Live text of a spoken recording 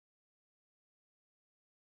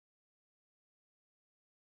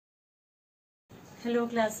Hello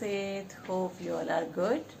class 8, hope you all are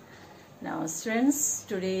good. Now students,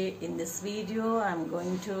 today in this video I am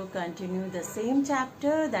going to continue the same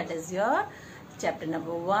chapter, that is your chapter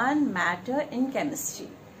number 1, matter in chemistry.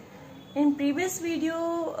 In previous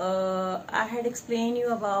video I had explained you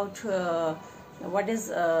about what is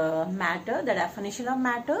matter, the definition of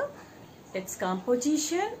matter, its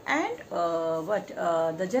composition and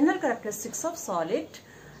the general characteristics of solid,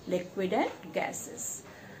 liquid and gases.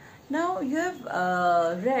 Now you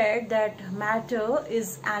have read that matter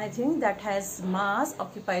is anything that has mass,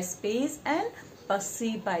 occupies space and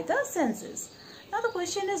perceived by the senses. Now the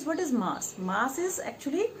question is, what is mass? Mass is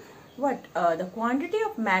actually what? The quantity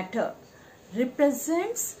of matter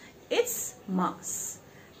represents its mass,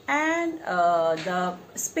 and the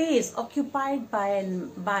space occupied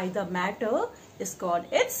by the matter is called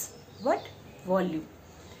its what? Volume.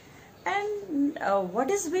 And what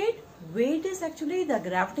is weight? Weight is actually the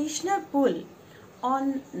gravitational pull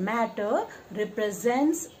on matter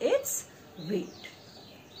represents its weight,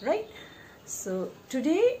 right? So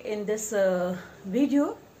today in this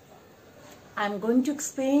video I am going to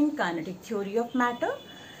explain kinetic theory of matter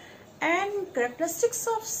and characteristics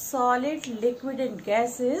of solid, liquid and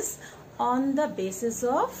gases on the basis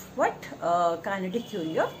of what? Kinetic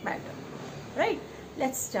theory of matter, right?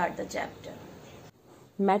 Let's start the chapter.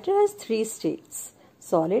 Matter has three states: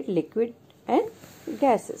 solid, liquid and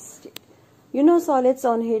gaseous state. You know, solids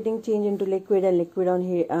on heating change into liquid and liquid on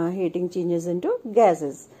heating changes into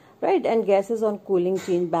gases, right? And gases on cooling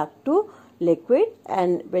change back to liquid,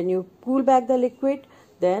 and when you cool back the liquid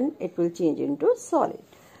then it will change into solid.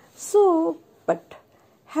 So, but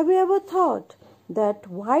have you ever thought that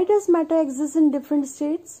why does matter exist in different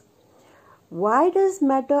states? Why does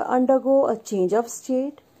matter undergo a change of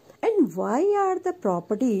state? And why are the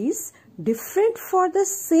properties different for the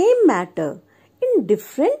same matter in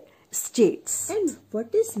different states? And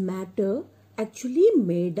what is matter actually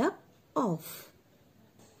made up of?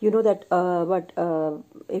 You know that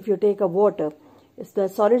if you take a water, it's the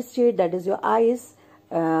solid state, that is your ice,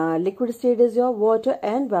 liquid state is your water,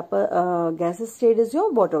 and vapor gaseous state is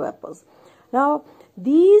your water vapors. Now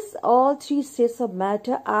these all three states of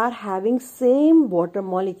matter are having same water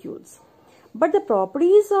molecules, but the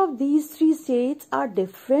properties of these three states are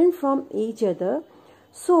different from each other.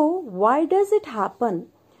 So why does it happen?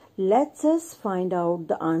 Let's us find out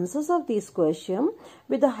the answers of this question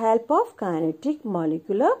with the help of kinetic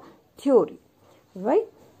molecular theory, right?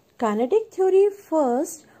 Kinetic theory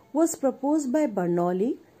first was proposed by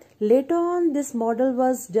Bernoulli. Later on this model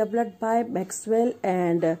was developed by Maxwell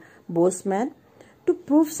and Boltzmann to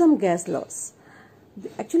prove some gas laws.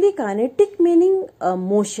 Actually, kinetic meaning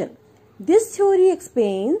motion. This theory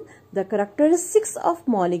explains the characteristics of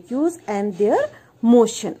molecules and their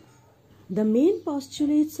motion. The main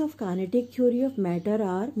postulates of kinetic theory of matter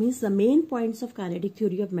are, the main points of kinetic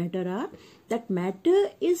theory of matter are that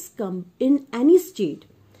matter is in any state,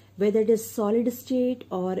 whether it is solid state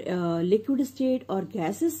or liquid state or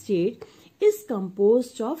gaseous state, is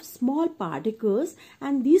composed of small particles,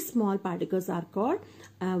 and these small particles are called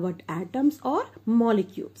atoms or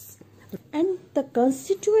molecules. And the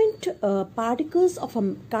constituent particles of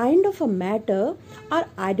a kind of a matter are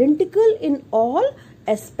identical in all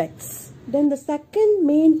aspects. Then the second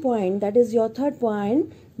main point, that is your third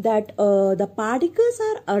point, that the particles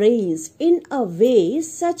are arranged in a way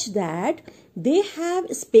such that they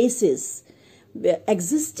have spaces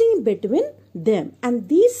existing between them, and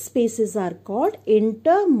these spaces are called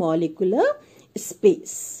intermolecular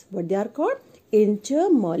space. What they are called?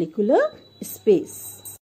 Intermolecular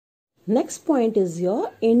space. Next point is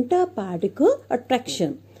your interparticle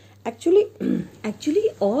attraction. Actually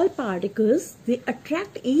all particles, they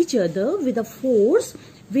attract each other with a force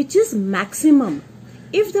which is maximum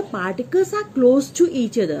if the particles are close to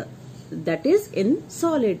each other, that is in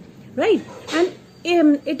solid, right?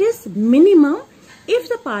 And it is minimum if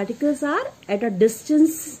the particles are at a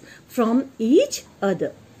distance from each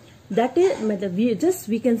other. That is,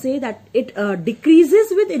 we can say that it decreases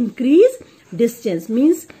with increased distance,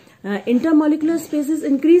 means intermolecular spaces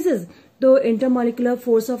increases, though intermolecular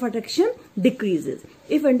force of attraction decreases.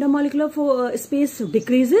 If intermolecular space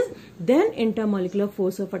decreases, then intermolecular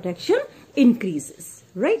force of attraction increases,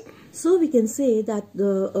 right? So we can say that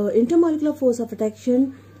the intermolecular force of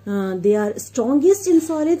attraction, they are strongest in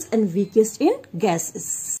solids and weakest in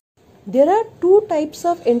gases. There are two types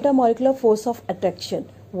of intermolecular force of attraction.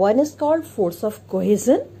 One is called force of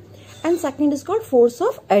cohesion and second is called force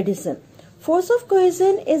of adhesion. Force of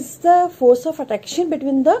cohesion is the force of attraction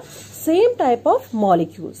between the same type of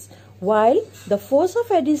molecules, while the force of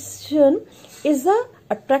adhesion is the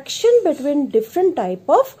attraction between different type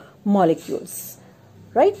of molecules,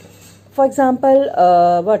 right? For example,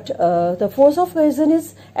 the force of cohesion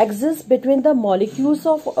exists between the molecules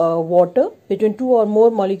of water, between two or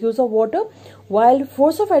more molecules of water, while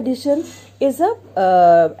force of addition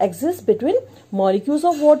exists between molecules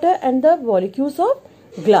of water and the molecules of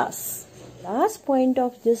glass. Last point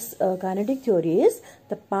of this kinetic theory is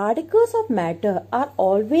the particles of matter are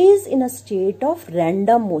always in a state of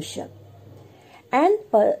random motion, and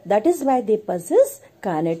that is why they possess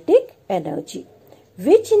kinetic energy,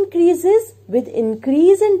 which increases with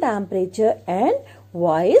increase in temperature and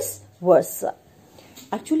vice versa.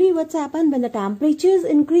 Actually, what's happened when the temperature is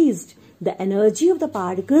increased, the energy of the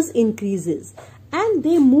particles increases and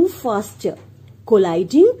they move faster,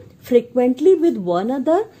 colliding frequently with one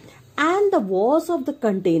another and the walls of the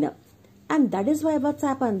container. And that is why what's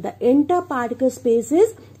happened, the interparticle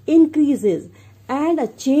spaces increases and a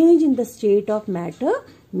change in the state of matter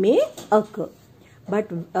may occur.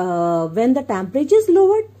 But when the temperature is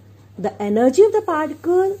lowered, the energy of the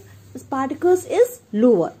particles is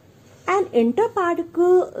lower and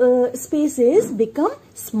interparticle spaces become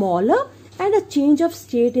smaller and a change of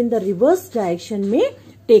state in the reverse direction may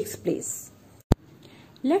takes place.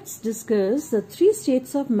 Let's discuss the three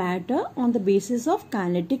states of matter on the basis of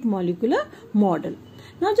kinetic molecular model.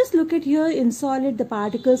 Now just look at here. In solid, the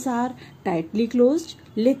particles are tightly closed.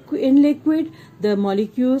 In liquid, the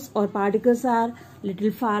molecules or particles are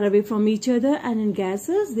little far away from each other, and in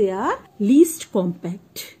gases, they are least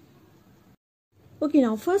compact. Okay,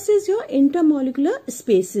 now first is your intermolecular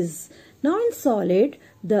spaces. Now in solid,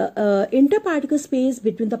 the interparticle space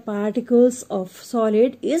between the particles of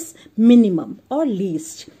solid is minimum or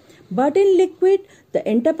least. But in liquid, the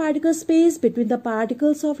interparticle space between the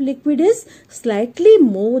particles of liquid is slightly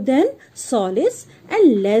more than solids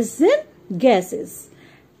and less than gases.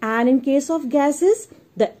 And in case of gases,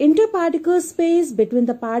 the interparticle space between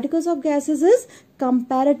the particles of gases is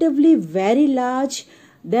comparatively very large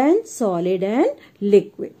than solid and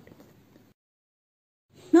liquid.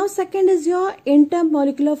 Now second is your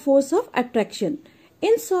intermolecular force of attraction.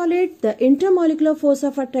 In solid, the intermolecular force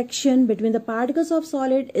of attraction between the particles of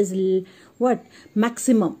solid is what?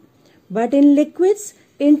 Maximum. But in liquids,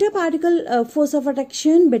 interparticle force of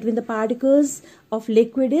attraction between the particles of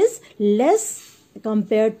liquid is less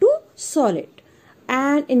compared to solid.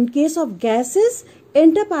 And in case of gases,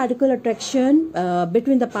 interparticle attraction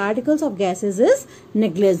between the particles of gases is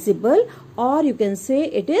negligible, or you can say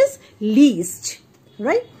it is least.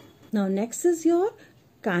 Right? Now next is your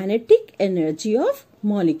kinetic energy of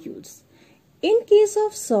molecules. In case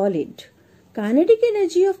of solid, kinetic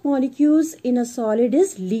energy of molecules in a solid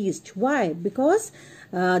is least. Why? Because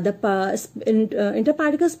the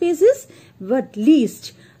interparticle space is what?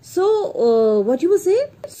 Least. So what you will say?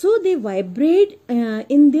 So they vibrate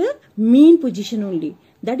in their mean position only.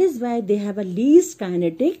 That is why they have a least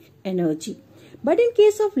kinetic energy. But in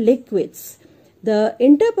case of liquids, the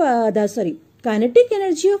kinetic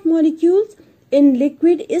energy of molecules in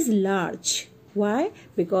liquid is large. Why?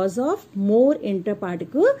 Because of more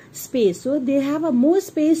interparticle space. So they have a more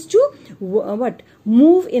space to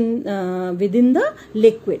move in within the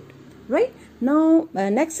liquid. Right? Now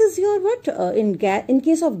next is your in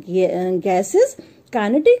case of gases,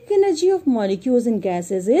 kinetic energy of molecules in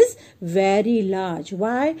gases is very large.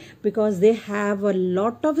 Why? Because they have a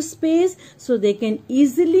lot of space, so they can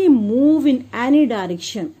easily move in any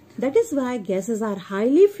direction. That is why gases are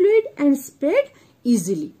highly fluid and spread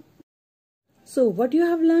easily. So what you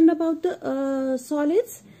have learned about the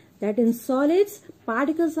solids? That in solids,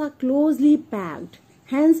 particles are closely packed.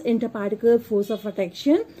 Hence, interparticle force of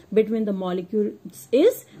attraction between the molecules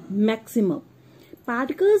is maximum.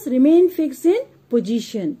 Particles remain fixed in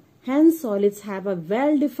position. Hence, solids have a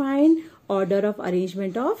well-defined order of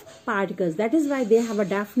arrangement of particles. That is why they have a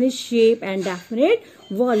definite shape and definite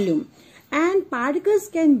volume. And particles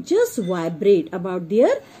can just vibrate about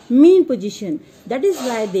their mean position. That is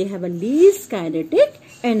why they have a least kinetic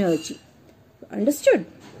energy. Understood?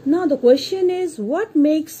 Now the question is, what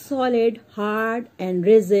makes solid hard and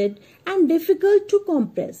rigid and difficult to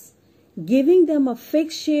compress, giving them a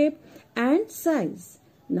fixed shape and size?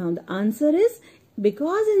 Now the answer is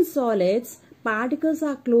because in solids, particles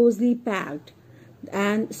are closely packed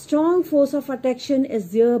and strong force of attraction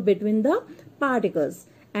is there between the particles,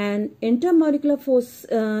 and intermolecular force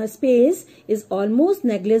space is almost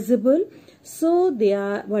negligible, so they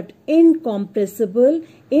are incompressible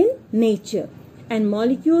in nature, and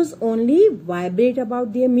molecules only vibrate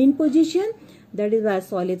about their mean position. That is why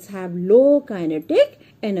solids have low kinetic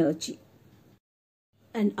energy.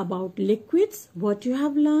 And about liquids, what you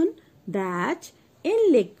have learned, that in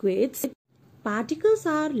liquids, particles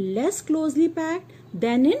are less closely packed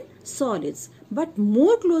than in solids, but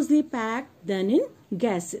more closely packed than in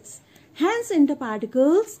gases. Hence,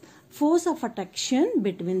 interparticles force of attraction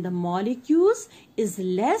between the molecules is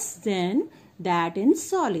less than that in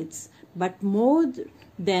solids, but more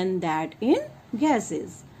than that in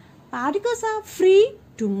gases. Particles are free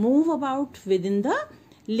to move about within the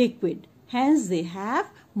liquid. Hence, they have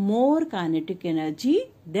more kinetic energy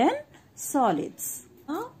than solids.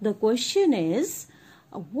 Now, the question is,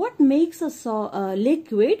 what makes a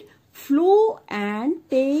liquid flow and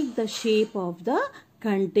take the shape of the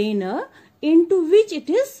container into which it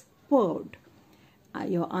is poured?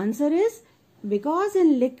 Your answer is, because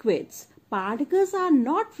in liquids, particles are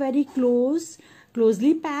not very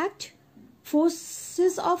closely packed.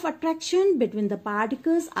 Forces of attraction between the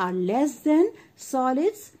particles are less than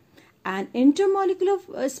solids, and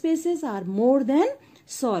intermolecular spaces are more than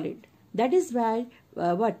solid. That is why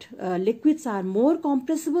liquids are more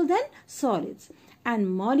compressible than solids, and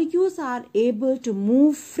molecules are able to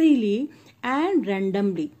move freely and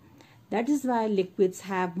randomly. That is why liquids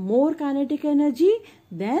have more kinetic energy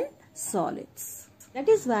than solids. That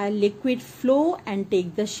is why liquid flow and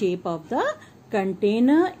take the shape of the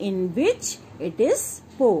container in which it is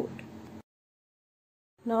poured.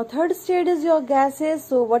 Now, third state is your gases.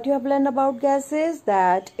 So, what you have learned about gases,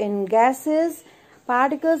 that in gases,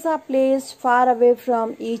 particles are placed far away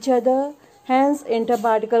from each other. Hence,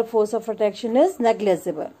 interparticle force of attraction is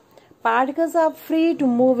negligible. Particles are free to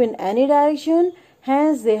move in any direction.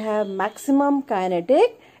 Hence, they have maximum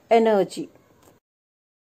kinetic energy.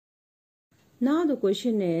 Now, the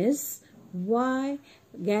question is, why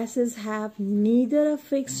gases have neither a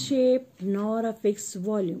fixed shape nor a fixed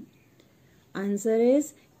volume? Answer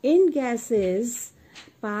is, in gases,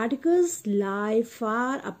 particles lie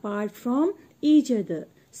far apart from each other.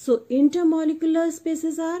 So, intermolecular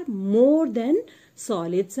spaces are more than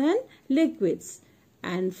solids and liquids.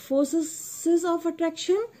 And forces of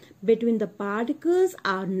attraction between the particles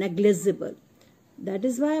are negligible. That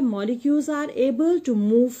is why molecules are able to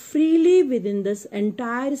move freely within this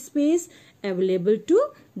entire space available to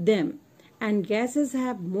them. And gases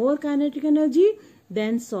have more kinetic energy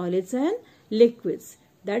than solids and liquids.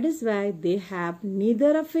 That is why they have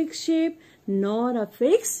neither a fixed shape nor a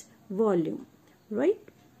fixed volume. Right?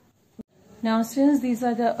 Now, since these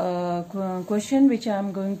are the question which I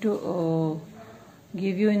am going to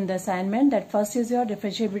give you in the assignment, that first is your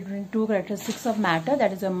differentiate between two characteristics of matter,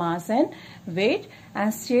 that is your mass and weight,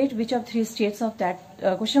 and state which of three states of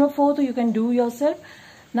that. Question number 4, so you can do yourself.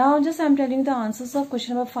 Now, just I am telling you the answers of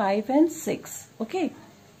question number 5 and 6. Okay.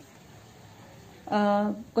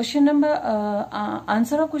 Question number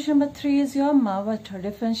answer of question number 3 is your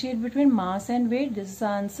differentiate between mass and weight. This is the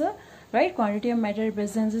answer, right? Quantity of matter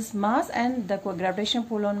represents its mass, and the gravitational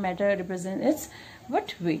pull on matter represents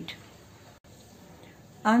its weight.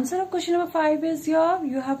 Answer of question number 5 is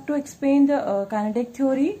you have to explain the kinetic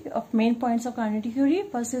theory of main points of kinetic theory.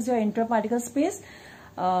 First is your interparticle space.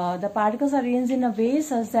 The particles are arranged in a way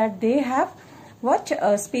such that they have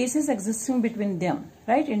spaces existing between them,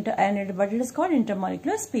 right? But it is called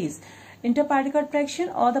intermolecular space. Interparticle attraction,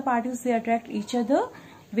 all the particles, they attract each other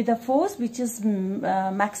with a force which is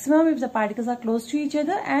maximum if the particles are close to each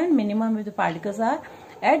other and minimum if the particles are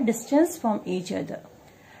at distance from each other.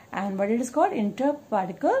 And what it is called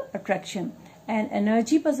interparticle attraction. And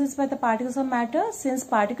energy possessed by the particles of matter, since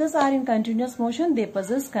particles are in continuous motion, they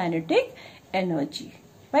possess kinetic energy,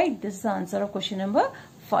 right? This is the answer of question number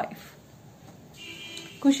 5.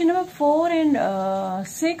 Question number 4 and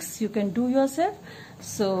 6 you can do yourself.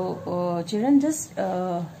 So children, just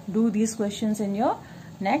do these questions in your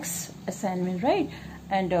next assignment, right?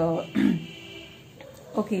 And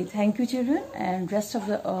okay, thank you children, and rest of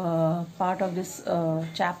the part of this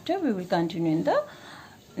chapter we will continue in the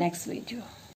next video.